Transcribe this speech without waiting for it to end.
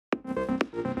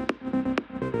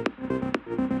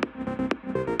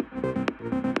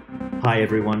Hi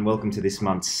everyone, welcome to this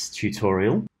month's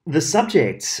tutorial. The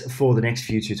subject for the next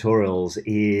few tutorials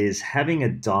is having a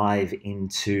dive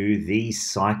into the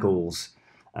Cycles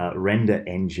render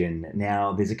engine.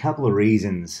 Now, there's a couple of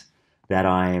reasons that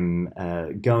I'm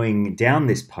going down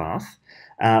this path.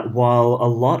 While a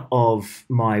lot of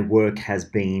my work has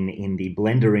been in the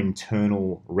Blender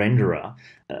internal renderer,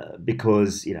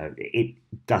 because it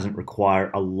doesn't require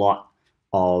a lot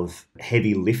of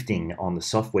heavy lifting on the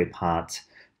software part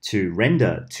to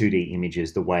render 2D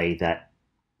images the way that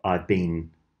I've been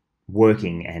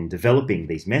working and developing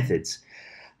these methods.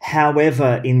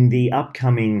 However, in the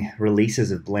upcoming releases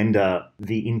of Blender,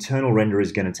 the internal renderer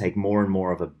is going to take more and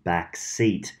more of a back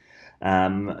seat,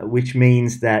 which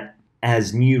means that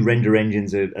as new render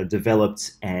engines are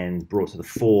developed and brought to the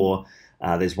fore,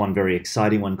 there's one very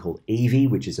exciting one called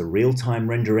EEVEE, which is a real-time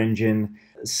render engine.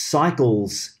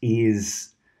 Cycles is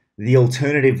the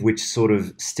alternative, which sort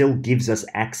of still gives us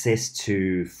access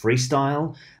to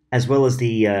freestyle, as well as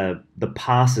the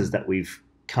passes that we've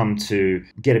come to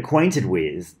get acquainted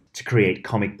with to create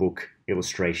comic book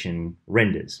illustration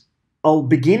renders. I'll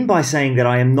begin by saying that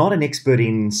I am not an expert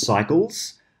in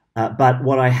Cycles, but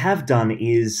what I have done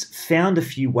is found a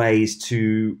few ways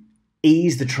to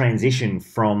ease the transition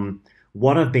from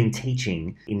what I've been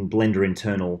teaching in Blender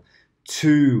Internal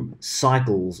to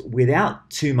Cycles without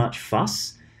too much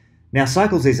fuss. Now,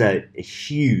 Cycles is a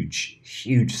huge,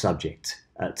 huge subject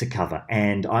to cover,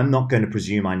 and I'm not going to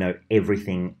presume I know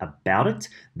everything about it.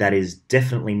 That is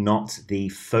definitely not the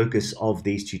focus of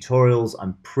these tutorials.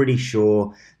 I'm pretty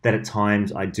sure that at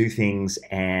times I do things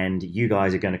and you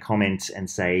guys are going to comment and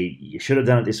say, you should have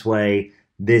done it this way,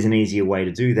 there's an easier way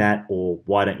to do that, or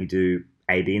why don't you do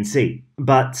A, B, and C?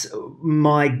 But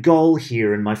my goal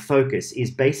here and my focus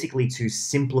is basically to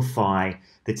simplify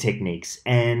the techniques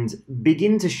and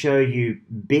begin to show you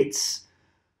bits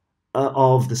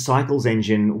of the Cycles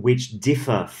engine which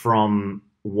differ from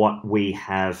what we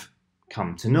have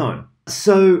come to know.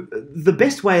 So the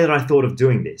best way that I thought of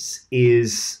doing this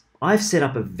is I've set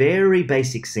up a very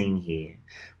basic scene here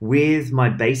with my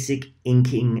basic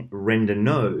inking render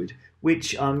node,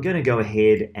 which I'm going to go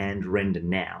ahead and render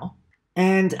now.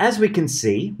 And as we can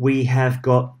see, we have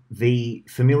got the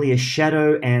familiar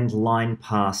shadow and line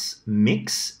pass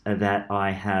mix that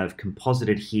I have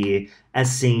composited here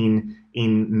as seen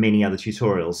in many other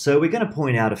tutorials. So we're going to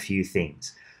point out a few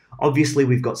things. Obviously,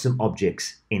 we've got some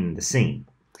objects in the scene.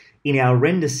 In our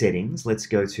render settings, let's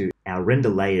go to our render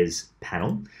layers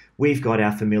panel. We've got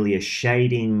our familiar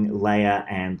shading layer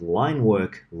and line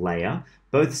work layer,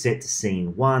 both set to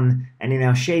scene 1, and in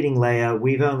our shading layer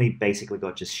we've only basically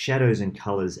got just shadows and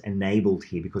colors enabled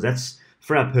here because that's,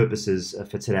 for our purposes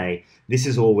for today, this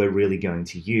is all we're really going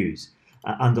to use.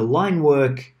 Under line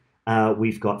work,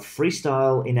 we've got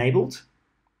freestyle enabled.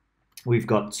 We've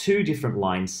got two different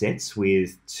line sets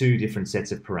with two different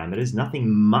sets of parameters.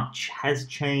 Nothing much has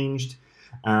changed.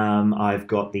 I've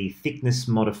got the thickness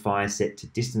modifier set to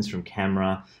distance from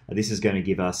camera. This is going to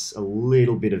give us a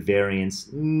little bit of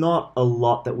variance. Not a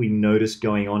lot that we notice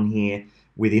going on here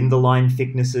within the line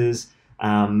thicknesses,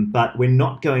 but we're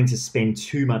not going to spend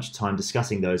too much time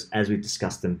discussing those as we've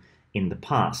discussed them in the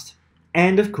past.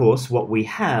 And of course, what we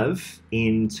have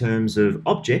in terms of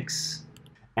objects,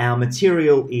 our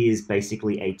material is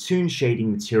basically a toon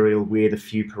shading material with a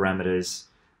few parameters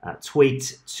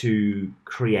tweaked to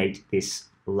create this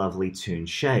lovely toon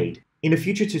shade. In a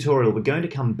future tutorial, we're going to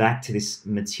come back to this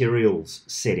materials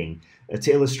setting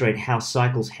to illustrate how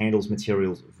Cycles handles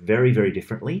materials very, very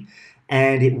differently,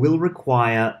 and it will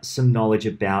require some knowledge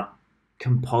about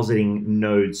compositing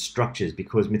node structures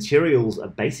because materials are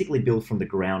basically built from the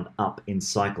ground up in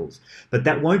Cycles. But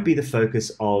that won't be the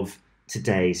focus of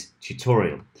today's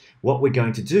tutorial. What we're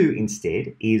going to do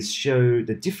instead is show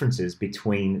the differences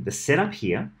between the setup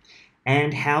here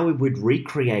and how we would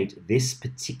recreate this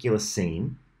particular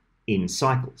scene in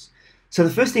Cycles. So the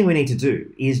first thing we need to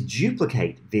do is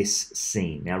duplicate this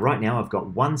scene. Now right now I've got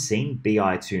one scene,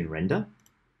 BI Toon Render,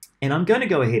 and I'm going to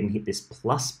go ahead and hit this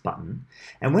plus button,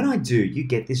 and when I do, you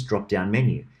get this drop down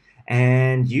menu,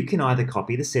 and you can either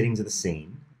copy the settings of the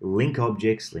scene, link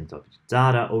objects, link object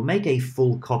data, or make a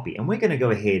full copy, and we're going to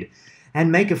go ahead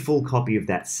and make a full copy of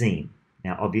that scene.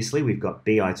 Now obviously we've got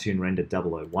BI Toon Render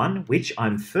 001, which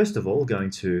I'm first of all going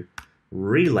to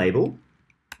relabel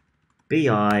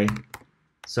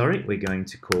we're going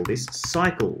to call this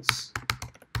Cycles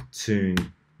Toon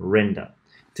Render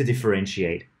to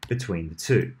differentiate between the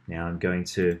two. Now I'm going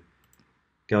to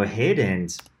go ahead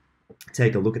and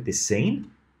take a look at this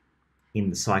scene in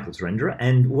the Cycles renderer,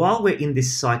 and while we're in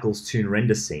this Cycles Toon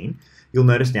Render scene, you'll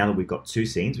notice now that we've got two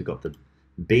scenes. We've got the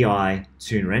BI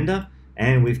Toon Render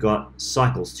and we've got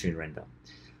Cycles Toon Render.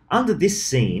 Under this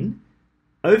scene,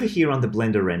 over here under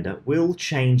Blender Render, we'll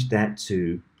change that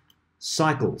to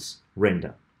Cycles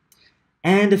Render.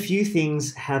 And a few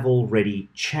things have already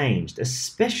changed,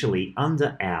 especially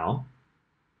under our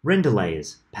Render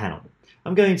Layers panel.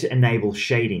 I'm going to enable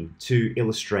shading to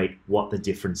illustrate what the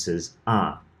differences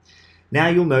are. Now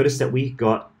you'll notice that we've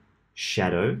got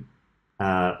shadow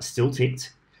still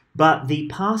ticked, but the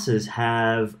passes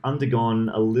have undergone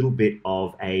a little bit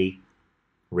of a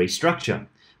restructure.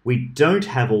 We don't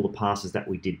have all the passes that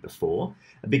we did before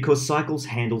because Cycles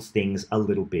handles things a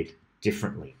little bit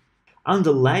differently.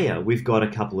 Under Layer, we've got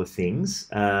a couple of things.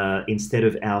 Instead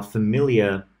of our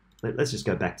familiar, let's just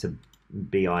go back to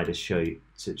BI to show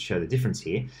the difference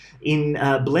here. In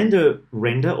Blender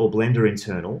Render or Blender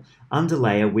Internal, under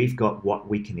Layer, we've got what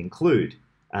we can include.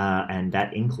 And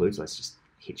that includes, let's just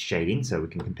hit shading so we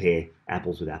can compare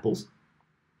apples with apples.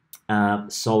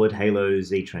 Solid, halo,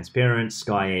 Z transparent,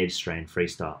 sky edge, strand,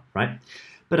 freestyle, right?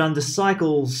 But under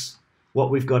Cycles,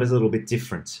 what we've got is a little bit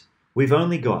different. We've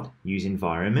only got use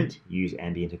environment, use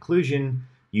ambient occlusion,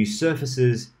 use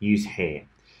surfaces, use hair.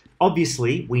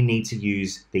 Obviously, we need to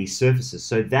use these surfaces,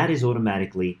 so that is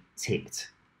automatically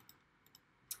ticked.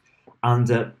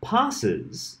 Under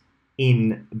passes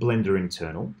in Blender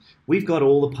Internal, we've got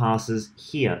all the passes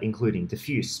here, including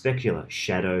diffuse, specular,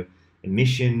 shadow,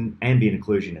 emission, ambient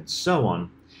occlusion, and so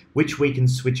on, which we can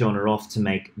switch on or off to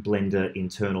make Blender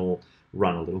Internal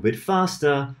run a little bit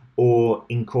faster or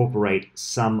incorporate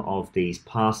some of these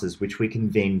passes, which we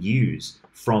can then use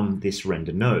from this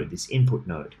render node, this input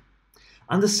node.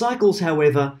 Under Cycles,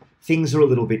 however, things are a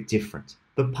little bit different.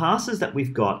 The passes that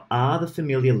we've got are the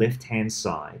familiar left-hand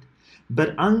side,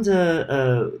 but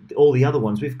under all the other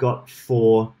ones, we've got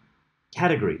 4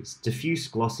 categories: diffuse,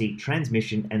 glossy,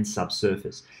 transmission, and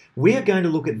subsurface. We are going to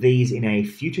look at these in a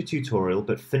future tutorial,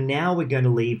 but for now we're going to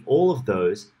leave all of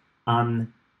those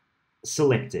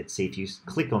unselected. See, if you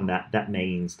click on that, that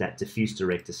means that diffuse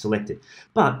direct is selected.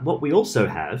 But what we also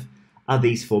have are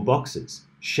these 4 boxes: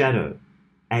 shadow,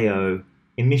 AO,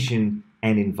 emission,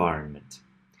 and environment.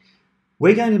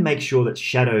 We're going to make sure that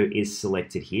shadow is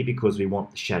selected here because we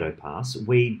want the shadow pass.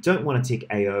 We don't want to tick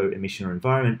AO, emission, or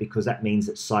environment because that means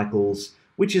that Cycles,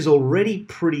 which is already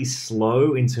pretty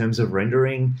slow in terms of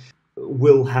rendering,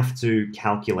 will have to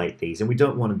calculate these, and we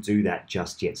don't want to do that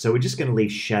just yet. So we're just going to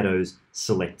leave shadows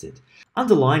selected.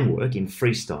 Under line work in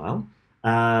Freestyle,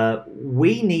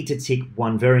 we need to tick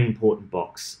one very important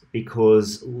box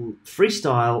because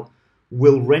Freestyle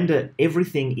will render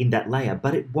everything in that layer,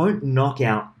 but it won't knock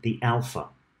out the alpha.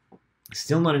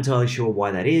 Still not entirely sure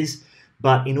why that is,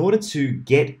 but in order to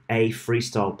get a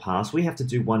freestyle pass, we have to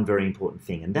do one very important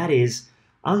thing, and that is,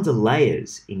 under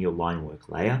layers in your line work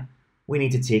layer, we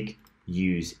need to tick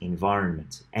use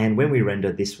environment. And when we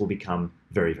render, this will become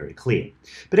very, very clear.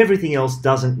 But everything else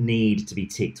doesn't need to be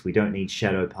ticked. We don't need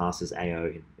shadow passes,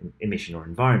 AO, emission, or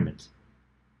environment.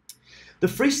 The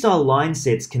freestyle line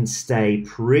sets can stay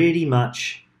pretty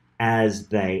much as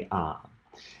they are.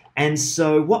 And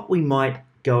so what we might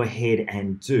go ahead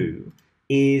and do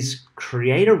is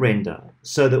create a render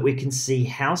so that we can see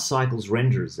how Cycles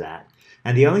renders that.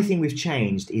 And the only thing we've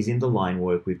changed is in the line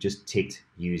work, we've just ticked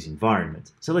use environment.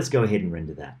 So let's go ahead and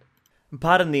render that.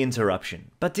 Pardon the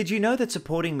interruption, but did you know that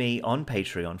supporting me on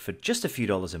Patreon for just a few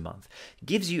dollars a month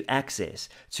gives you access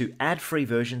to ad-free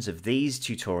versions of these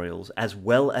tutorials as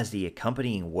well as the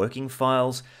accompanying working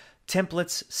files,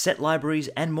 templates, set libraries,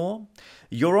 and more?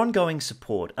 Your ongoing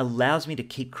support allows me to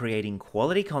keep creating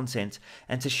quality content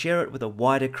and to share it with a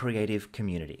wider creative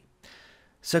community.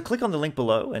 So click on the link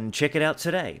below and check it out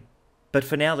today. But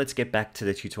for now, let's get back to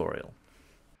the tutorial.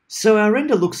 So our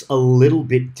render looks a little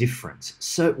bit different.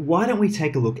 So why don't we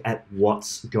take a look at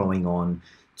what's going on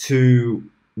to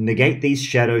negate these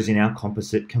shadows in our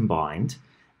composite combined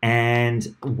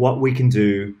and what we can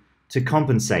do to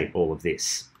compensate all of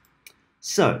this.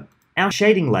 So our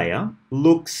shading layer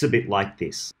looks a bit like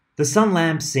this. The sun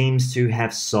lamp seems to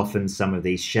have softened some of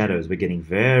these shadows. We're getting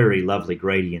very lovely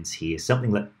gradients here,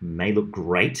 something that may look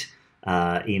great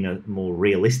in a more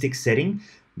realistic setting,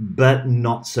 but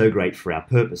not so great for our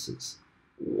purposes.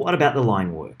 What about the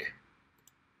line work?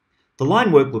 The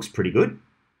line work looks pretty good,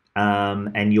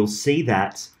 and you'll see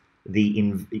that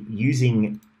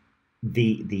using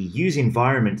the use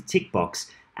environment tick box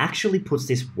actually puts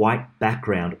this white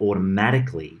background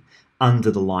automatically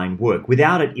under the line work.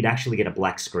 Without it, you'd actually get a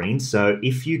black screen. So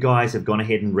if you guys have gone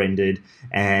ahead and rendered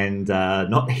and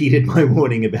not heeded my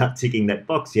warning about ticking that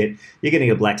box yet, you're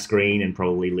getting a black screen and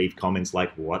probably leave comments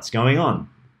like, what's going on?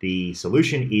 The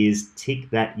solution is tick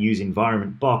that use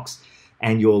environment box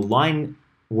and your line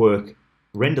work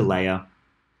render layer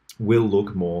will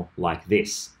look more like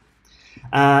this.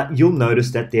 You'll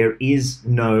notice that there is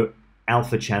no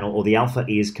alpha channel, or the alpha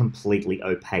is completely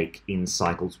opaque in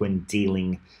cycles when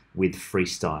dealing with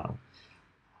freestyle.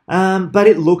 But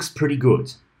it looks pretty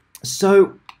good.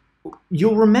 So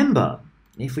you'll remember,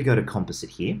 if we go to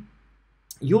composite here,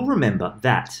 you'll remember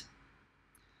that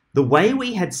the way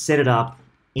we had set it up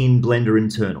in Blender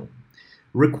Internal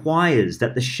requires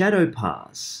that the shadow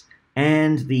pass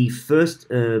and the first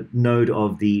node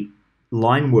of the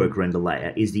line work render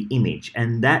layer is the image,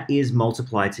 and that is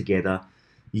multiplied together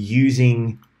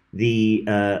using the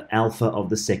alpha of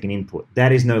the second input.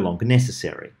 That is no longer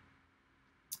necessary.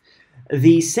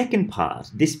 The second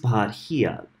part, this part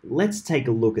here, let's take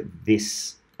a look at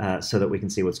this so that we can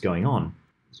see what's going on.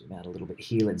 Zoom out a little bit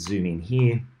here, let's zoom in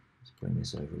here. Let's bring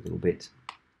this over a little bit.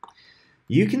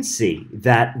 You can see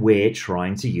that we're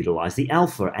trying to utilize the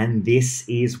alpha, and this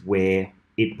is where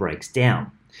it breaks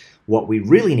down. What we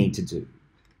really need to do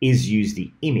is use the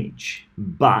image,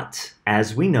 but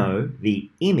as we know, the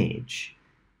image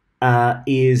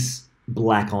is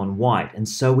black on white, and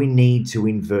so we need to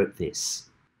invert this.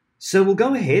 So we'll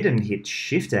go ahead and hit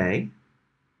Shift A,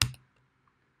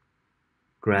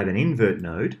 grab an invert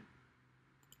node,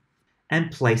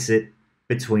 and place it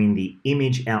between the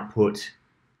image output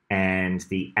and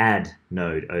the add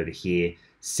node over here,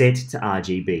 set to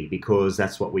RGB, because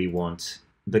that's what we want.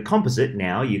 The composite,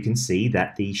 now you can see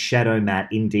that the shadow mat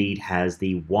indeed has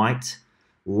the white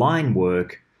line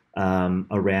work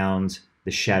around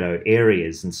the shadow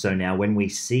areas. And so now when we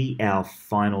see our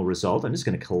final result, I'm just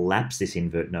going to collapse this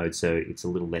invert node so it's a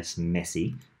little less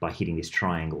messy by hitting this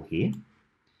triangle here.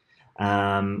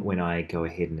 When I go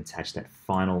ahead and attach that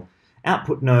final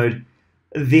output node,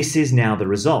 this is now the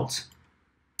result.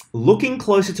 Looking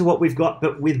closer to what we've got,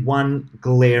 but with one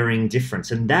glaring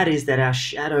difference, and that is that our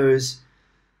shadows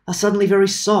are suddenly very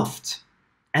soft,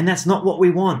 and that's not what we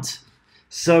want.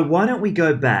 So why don't we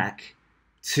go back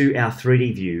to our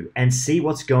 3D view and see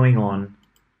what's going on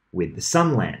with the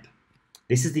sun lamp.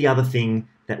 This is the other thing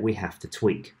that we have to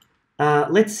tweak.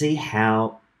 Let's see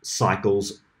how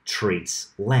Cycles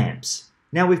treats lamps.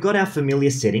 Now we've got our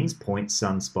familiar settings, point,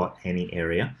 sunspot, hemi,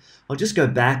 area. I'll just go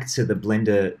back to the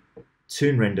Blender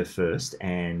Toon Render first,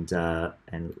 and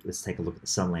let's take a look at the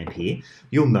sun lamp here.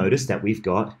 You'll notice that we've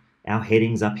got our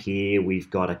headings up here, we've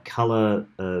got a color,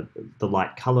 the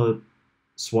light color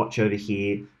swatch over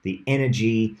here, the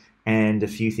energy, and a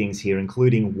few things here,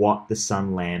 including what the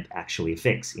sun lamp actually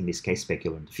affects, in this case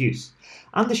specular and diffuse.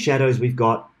 Under shadows, we've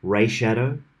got ray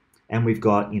shadow, and we've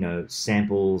got,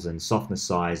 samples and softness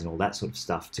size and all that sort of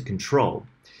stuff to control.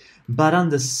 But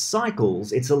under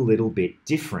cycles, it's a little bit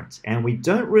different, and we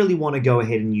don't really want to go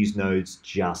ahead and use nodes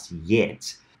just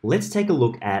yet. Let's take a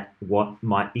look at what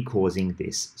might be causing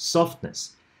this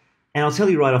softness. And I'll tell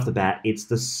you right off the bat, it's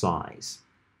the size.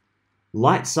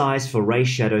 Light size for ray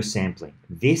shadow sampling.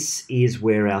 This is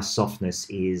where our softness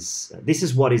is. This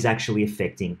is what is actually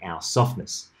affecting our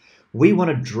softness. We want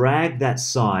to drag that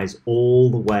size all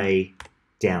the way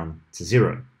down to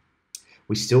 0.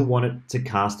 We still want it to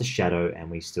cast a shadow,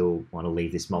 and we still want to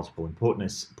leave this multiple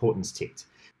importance ticked.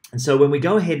 And so when we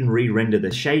go ahead and re-render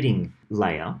the shading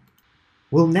layer,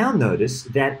 we'll now notice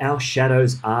that our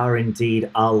shadows are indeed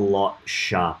a lot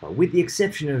sharper, with the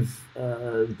exception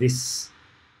of this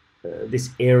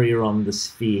area on the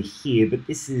sphere here, but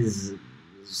this is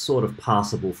sort of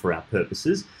passable for our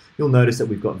purposes. You'll notice that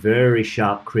we've got very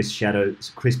sharp, crisp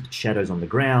shadows on the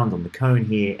ground, on the cone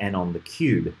here, and on the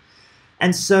cube.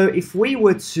 And so if we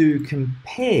were to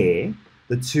compare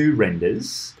the two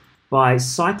renders by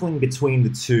cycling between the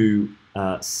two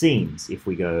scenes, if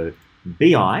we go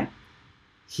BI,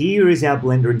 here is our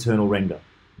Blender internal render.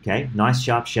 Okay, nice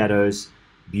sharp shadows,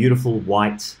 beautiful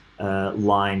white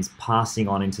lines passing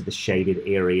on into the shaded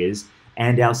areas,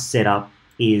 and our setup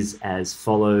is as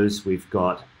follows. We've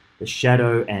got the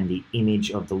shadow and the image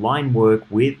of the line work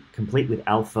complete with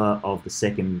alpha of the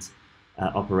second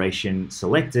operation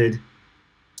selected,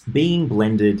 being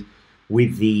blended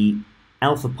with the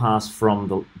alpha pass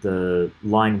from the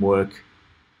line work,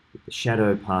 with the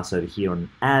shadow pass over here on an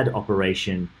add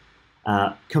operation,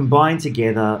 combined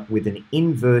together with an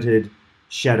inverted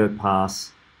shadow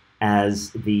pass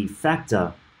as the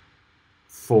factor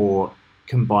for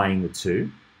combining the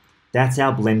two. That's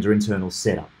our Blender internal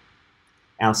setup.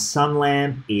 Our sun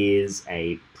lamp is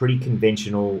a pretty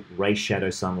conventional ray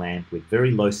shadow sun lamp with very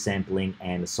low sampling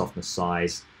and the softness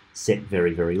size set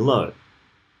very, very low.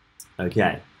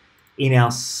 Okay, in our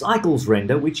cycles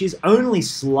render, which is only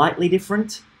slightly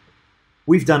different,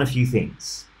 we've done a few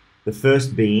things. The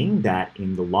first being that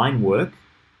in the line work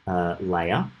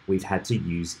layer, we've had to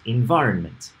use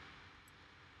environment.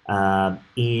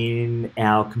 In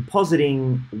our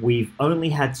compositing, we've only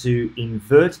had to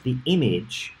invert the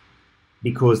image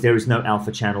because there is no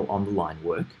alpha channel on the line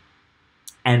work,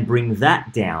 and bring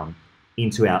that down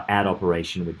into our add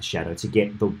operation with the shadow to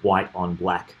get the white on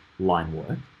black line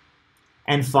work.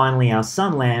 And finally, our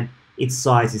sun lamp, its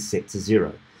size is set to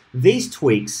 0. These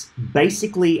tweaks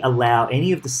basically allow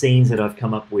any of the scenes that I've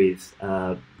come up with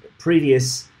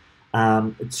previous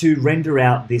to render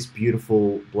out this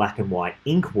beautiful black and white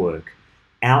ink work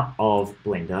out of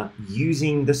Blender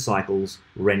using the Cycles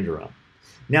renderer.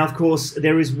 Now, of course,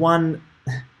 there is one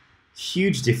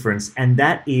huge difference, and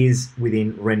that is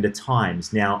within render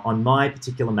times. Now, on my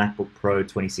particular MacBook Pro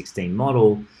 2016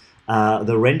 model,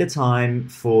 the render time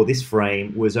for this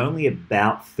frame was only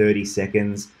about 30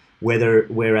 seconds,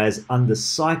 whereas under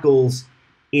Cycles,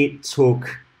 it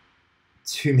took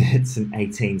 2 minutes and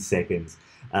 18 seconds.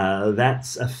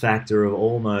 That's a factor of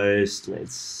almost,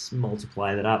 let's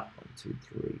multiply that up, 1,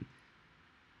 2, 3,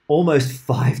 almost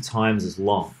 5 times as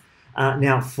long.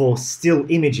 Now, for still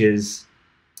images,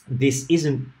 this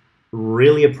isn't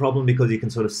really a problem because you can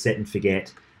sort of set and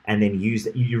forget and then use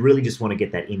that. You really just want to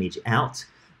get that image out.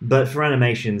 But for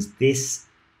animations, this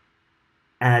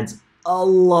adds a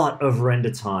lot of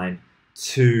render time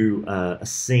to a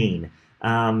scene.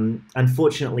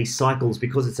 Unfortunately, Cycles,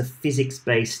 because it's a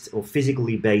physics-based or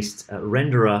physically based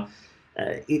renderer,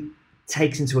 it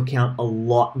takes into account a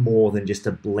lot more than just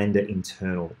a Blender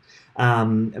internal.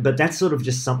 But that's sort of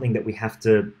just something that we have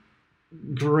to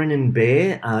grin and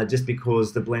bear, just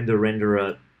because the Blender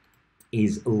renderer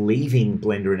is leaving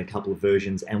Blender in a couple of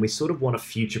versions, and we sort of want to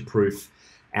future-proof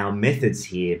our methods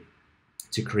here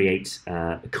to create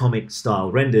comic-style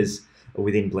renders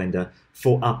within Blender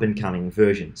for up-and-coming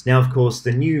versions. Now, of course,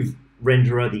 the new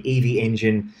renderer, the EEVEE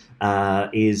engine,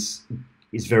 is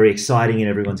very exciting, and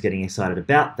everyone's getting excited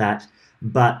about that.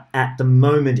 But at the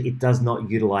moment, it does not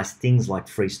utilize things like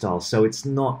freestyle, so it's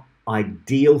not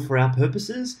ideal for our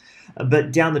purposes.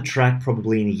 But down the track,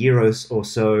 probably in a year or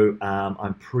so,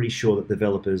 I'm pretty sure that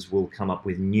developers will come up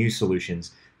with new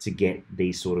solutions to get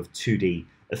these sort of 2D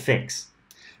effects.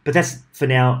 But that's, for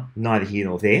now, neither here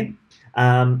nor there.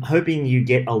 Hoping you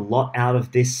get a lot out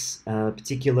of this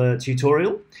particular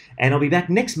tutorial, and I'll be back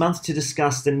next month to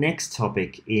discuss the next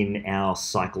topic in our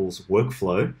Cycles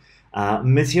workflow,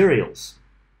 materials.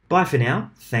 Bye for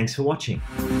now. Thanks for watching.